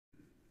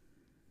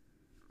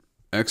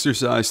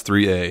Exercise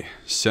 3A,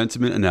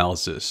 Sentiment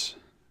Analysis.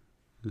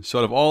 So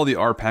out of all the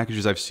R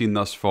packages I've seen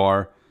thus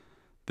far,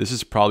 this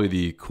is probably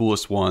the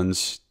coolest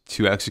ones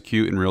to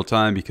execute in real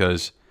time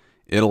because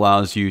it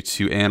allows you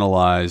to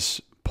analyze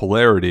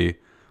polarity,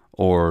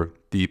 or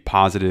the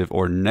positive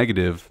or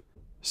negative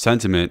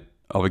sentiment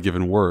of a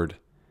given word.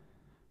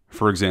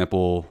 For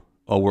example,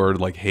 a word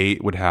like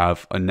hate would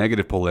have a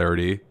negative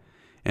polarity,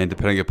 and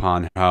depending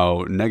upon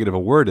how negative a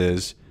word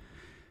is,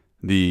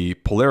 the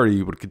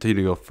polarity would continue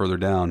to go further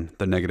down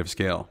the negative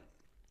scale.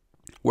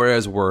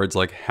 Whereas words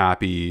like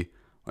happy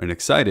and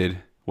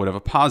excited would have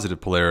a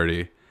positive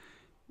polarity.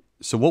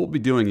 So what we'll be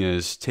doing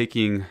is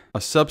taking a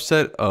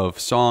subset of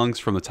songs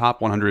from the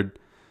top 100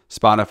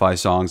 Spotify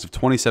songs of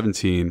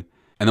 2017,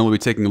 and then we'll be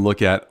taking a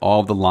look at all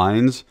of the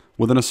lines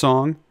within a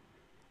song,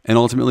 and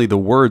ultimately the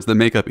words that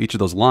make up each of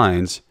those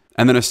lines,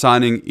 and then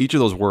assigning each of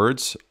those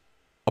words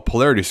a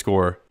polarity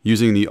score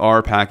using the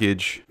R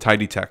package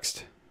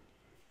tidytext.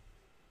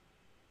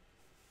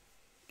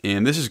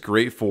 And this is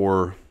great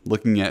for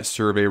looking at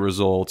survey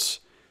results,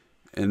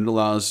 and it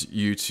allows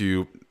you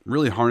to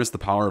really harness the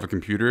power of a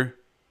computer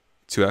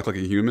to act like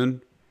a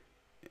human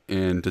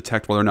and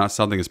detect whether or not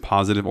something is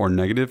positive or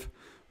negative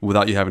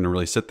without you having to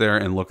really sit there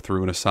and look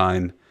through and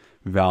assign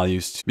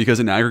values. Because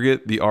in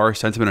aggregate, the R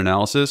sentiment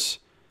analysis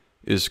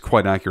is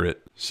quite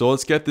accurate. So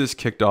let's get this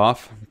kicked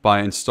off by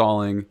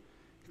installing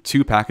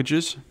two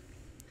packages.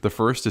 The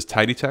first is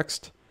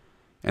tidytext,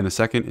 and the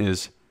second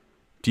is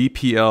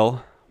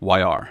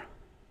dplyr.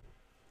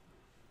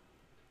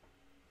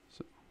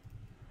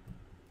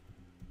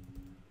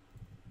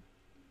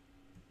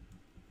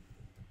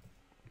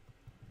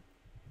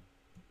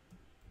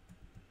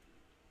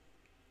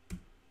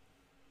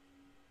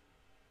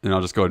 And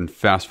I'll just go ahead and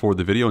fast forward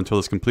the video until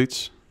this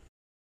completes.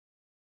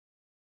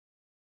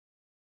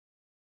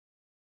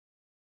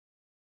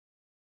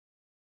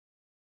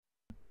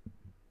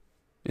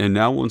 And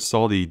now we'll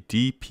install the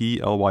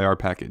dplyr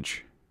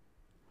package.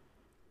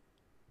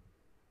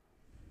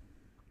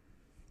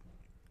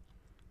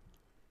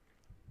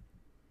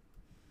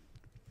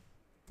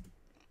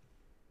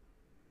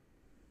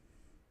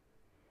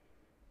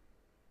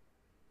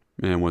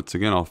 And once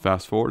again, I'll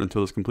fast forward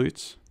until this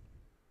completes.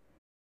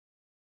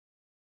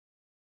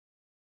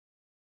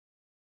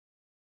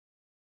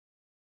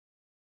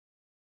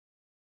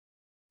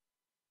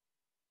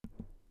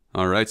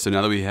 All right, so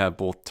now that we have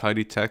both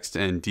tidytext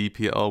and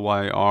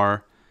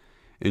dplyr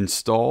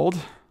installed,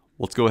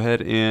 let's go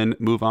ahead and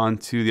move on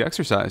to the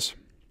exercise.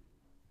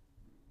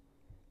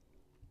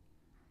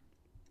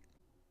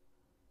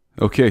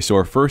 Okay, so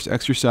our first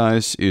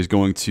exercise is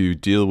going to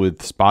deal with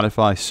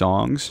Spotify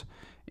songs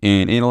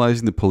and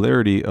analyzing the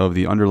polarity of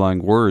the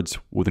underlying words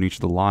within each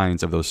of the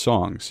lines of those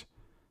songs.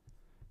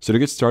 So to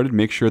get started,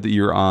 make sure that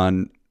you're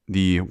on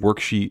the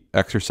worksheet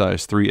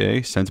exercise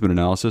 3A, sentiment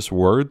analysis,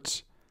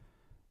 words,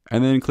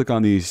 and then click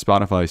on the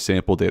Spotify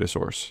sample data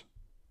source.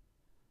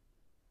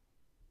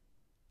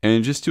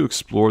 And just to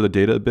explore the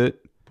data a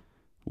bit,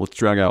 let's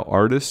drag out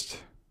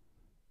artist,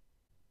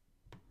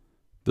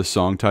 the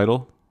song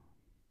title,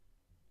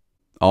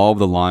 all of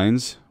the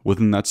lines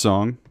within that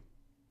song,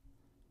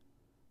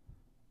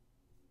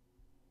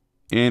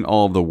 and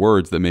all of the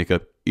words that make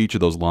up each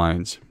of those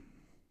lines.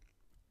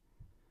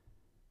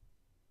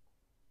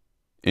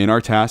 And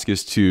our task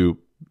is to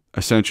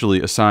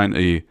essentially assign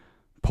a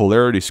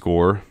polarity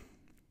score,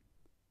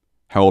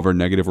 however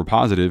negative or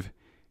positive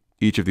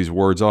each of these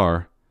words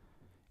are,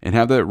 and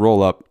have that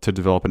roll up to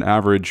develop an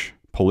average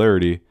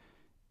polarity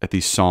at the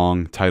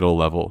song title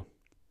level.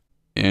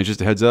 And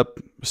just a heads up,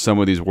 some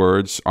of these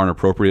words aren't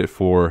appropriate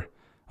for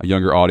a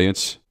younger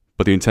audience,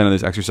 but the intent of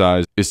this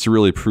exercise is to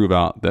really prove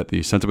out that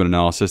the sentiment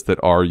analysis that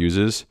R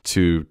uses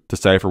to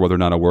decipher whether or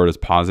not a word is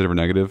positive or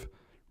negative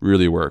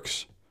really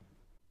works.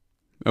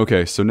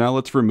 Okay, so now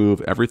let's remove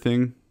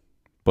everything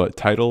but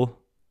title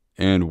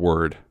and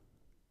word.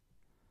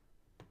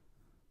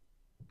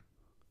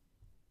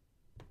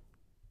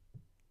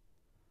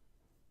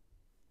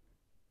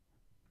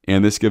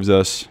 And this gives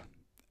us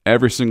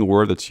every single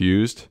word that's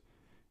used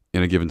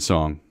in a given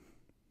song.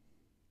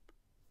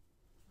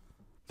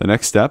 The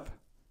next step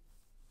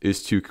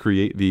is to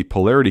create the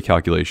polarity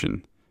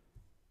calculation.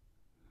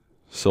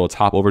 So let's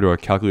hop over to our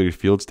calculated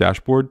fields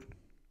dashboard,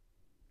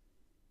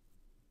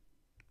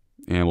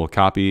 and we'll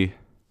copy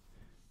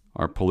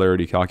our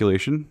polarity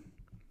calculation.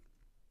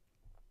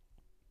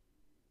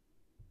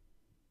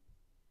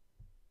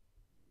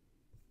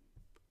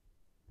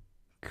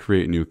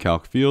 Create new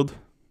calc field,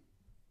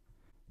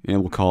 and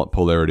we'll call it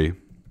polarity.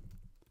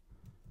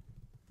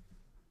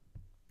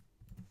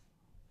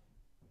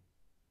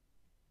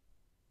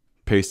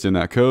 Paste in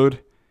that code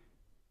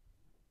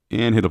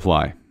and hit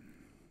apply.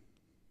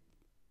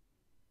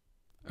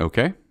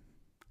 Okay.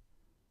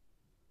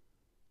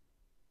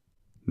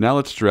 Now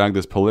let's drag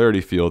this polarity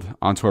field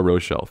onto our row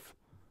shelf.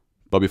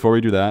 But before we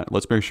do that,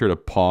 let's make sure to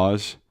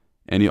pause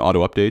any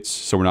auto updates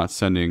so we're not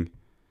sending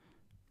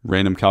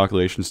random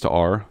calculations to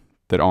R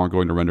that aren't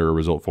going to render a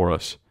result for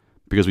us,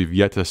 because we've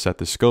yet to set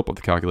the scope of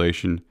the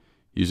calculation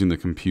using the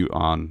compute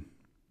on.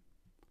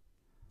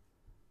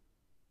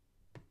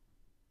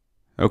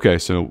 Okay,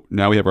 so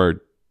now we have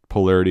our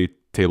polarity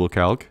table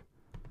calc.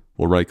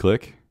 We'll right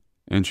click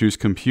and choose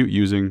compute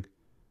using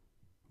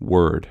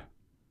Word.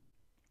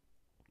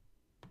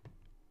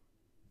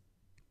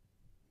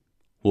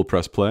 We'll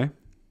press play.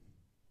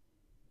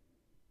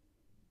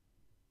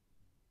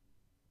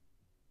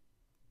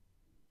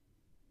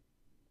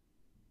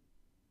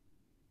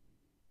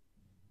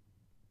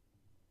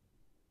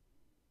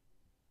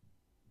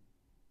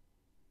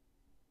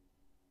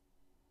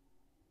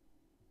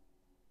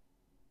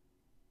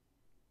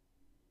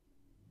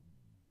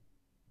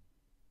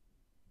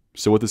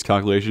 So what this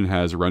calculation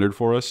has rendered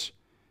for us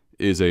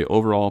is a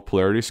overall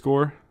polarity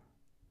score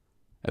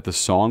at the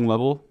song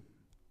level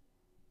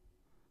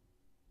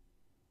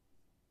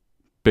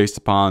based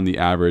upon the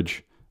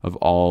average of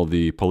all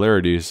the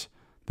polarities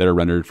that are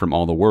rendered from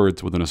all the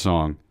words within a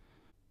song.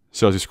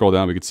 So as you scroll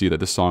down, we can see that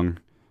this song,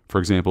 for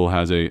example,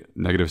 has a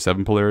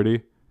 -7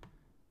 polarity,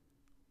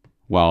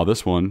 while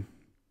this one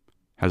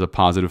has a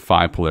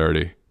 +5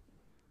 polarity.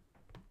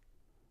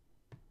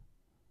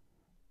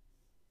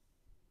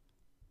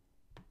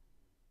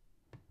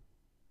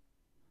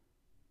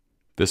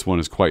 This one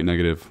is quite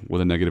negative with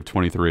a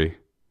 -23.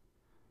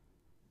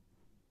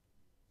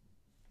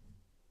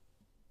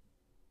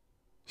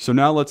 So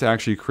now let's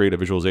actually create a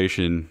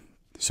visualization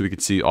so we can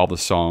see all the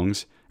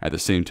songs at the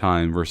same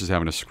time versus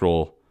having to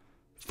scroll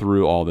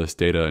through all this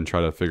data and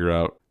try to figure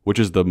out which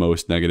is the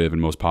most negative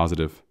and most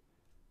positive.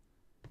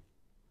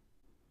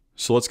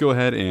 So let's go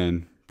ahead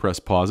and press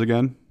pause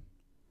again.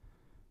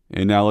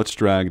 And now let's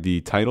drag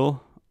the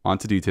title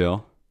onto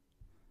detail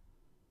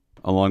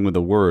along with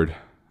the word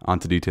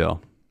onto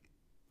detail.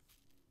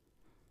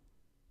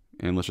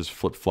 And let's just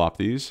flip-flop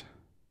these.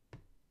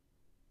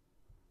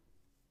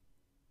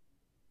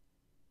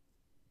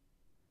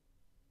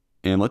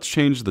 And let's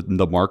change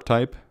the mark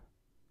type,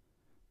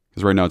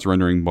 because right now it's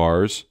rendering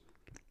bars.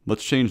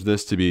 Let's change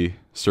this to be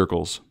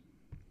circles.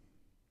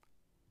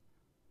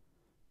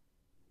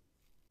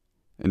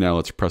 And now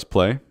let's press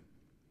play.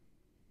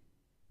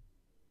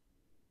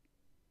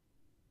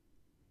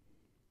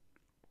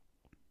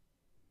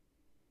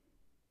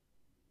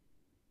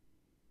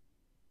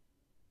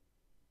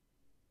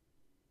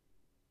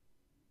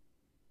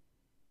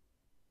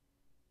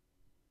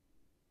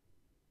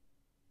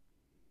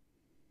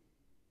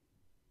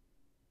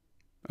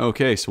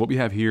 Okay, so what we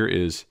have here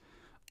is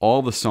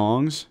all the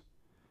songs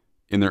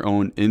in their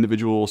own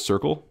individual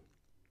circle.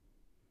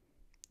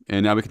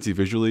 And now we can see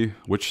visually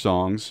which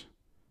songs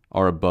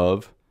are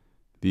above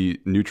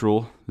the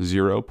neutral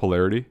 0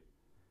 polarity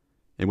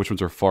and which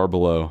ones are far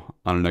below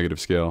on a negative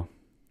scale.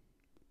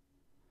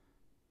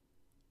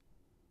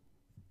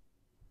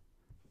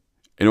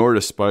 In order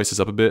to spice this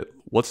up a bit,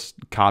 let's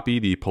copy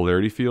the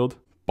polarity field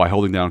by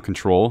holding down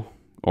Control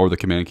or the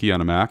Command key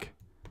on a Mac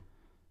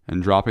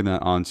and dropping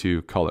that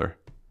onto color.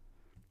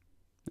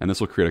 And this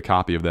will create a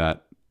copy of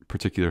that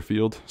particular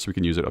field so we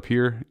can use it up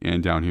here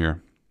and down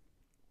here.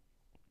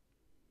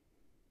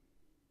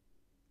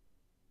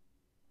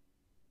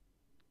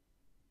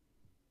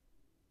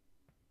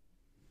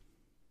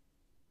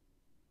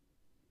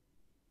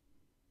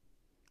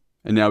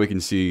 And now we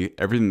can see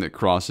everything that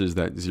crosses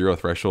that 0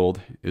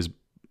 threshold is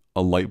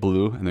a light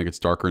blue, and then it gets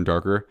darker and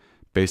darker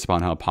based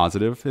upon how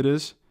positive it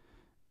is.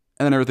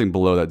 And then everything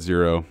below that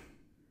 0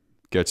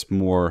 gets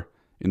more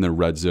in the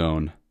red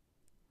zone.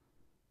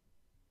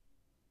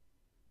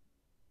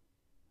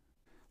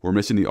 We're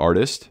missing the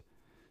artist,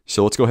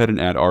 so let's go ahead and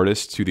add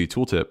artist to the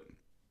tooltip.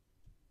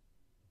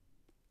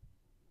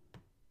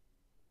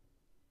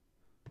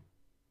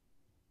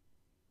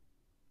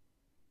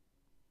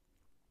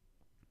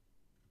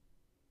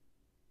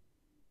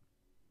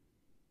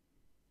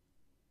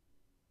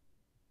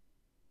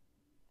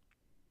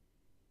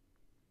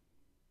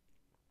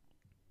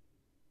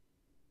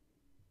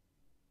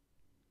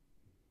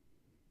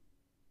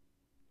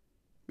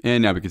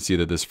 And now we can see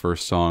that this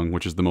first song,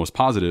 which is the most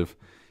positive,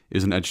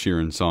 is an Ed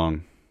Sheeran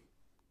song.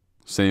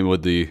 Same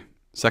with the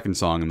second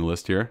song in the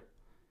list here.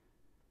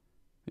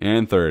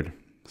 And third.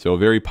 So a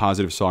very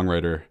positive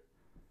songwriter.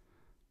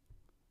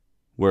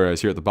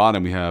 Whereas here at the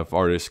bottom we have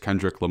artist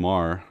Kendrick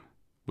Lamar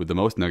with the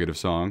most negative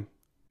song.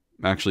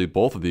 Actually,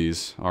 both of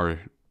these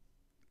are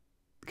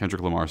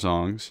Kendrick Lamar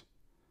songs.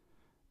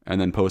 And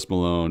then Post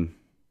Malone,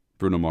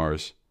 Bruno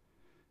Mars,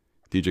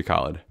 DJ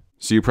Khaled.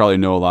 So you probably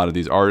know a lot of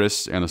these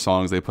artists and the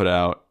songs they put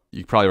out.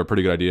 You probably have a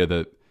pretty good idea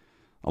that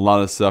a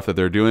lot of the stuff that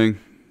they're doing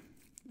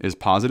is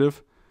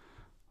positive,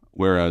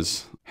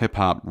 whereas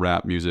hip-hop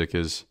rap music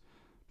is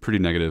pretty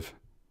negative.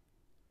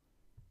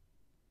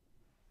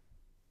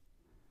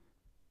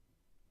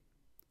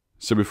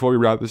 So before we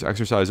wrap this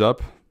exercise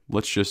up,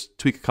 let's just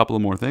tweak a couple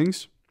of more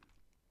things.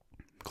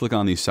 Click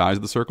on the size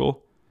of the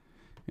circle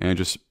and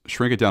just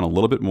shrink it down a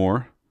little bit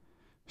more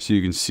so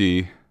you can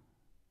see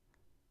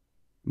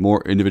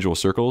more individual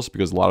circles,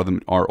 because a lot of them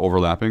are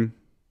overlapping.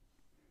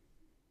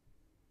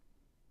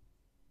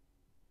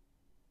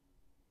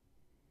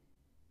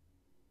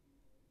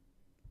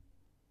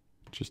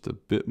 Just a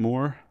bit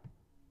more.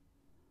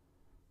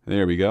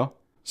 There we go.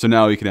 So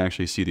now we can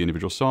actually see the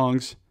individual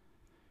songs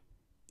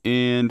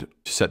and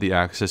set the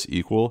axis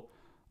equal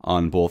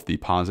on both the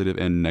positive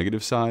and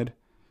negative side.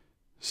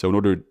 So in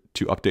order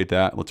to update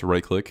that, let's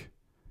right click,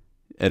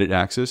 edit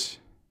axis,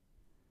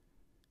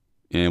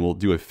 and we'll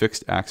do a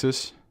fixed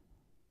axis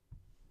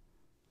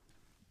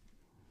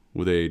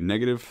with a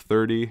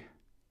 -30,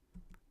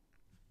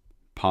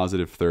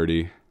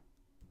 +30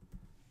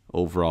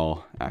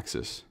 overall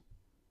axis.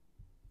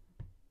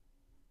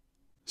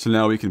 So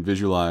now we can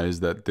visualize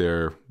that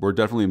there were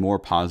definitely more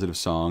positive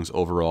songs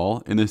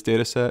overall in this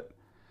data set.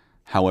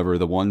 However,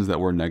 the ones that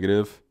were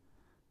negative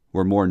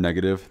were more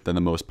negative than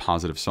the most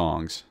positive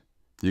songs.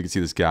 You can see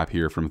this gap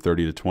here from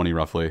 30 to 20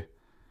 roughly,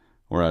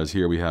 whereas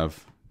here we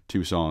have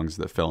 2 songs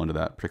that fell into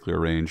that particular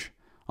range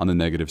on the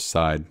negative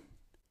side.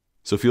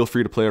 So feel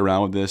free to play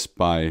around with this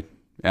by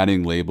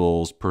adding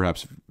labels,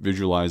 perhaps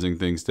visualizing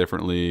things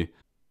differently.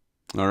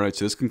 All right,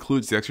 so this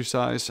concludes the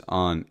exercise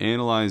on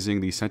analyzing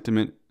the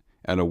sentiment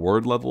at a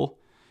word level.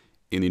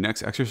 In the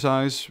next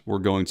exercise, we're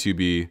going to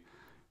be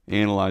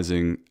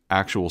analyzing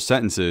actual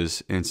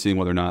sentences and seeing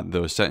whether or not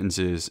those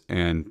sentences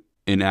and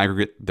in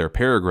aggregate their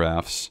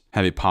paragraphs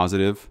have a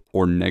positive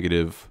or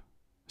negative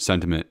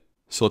sentiment.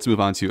 So let's move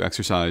on to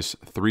exercise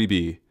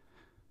 3B,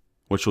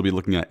 which will be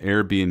looking at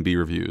Airbnb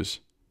reviews.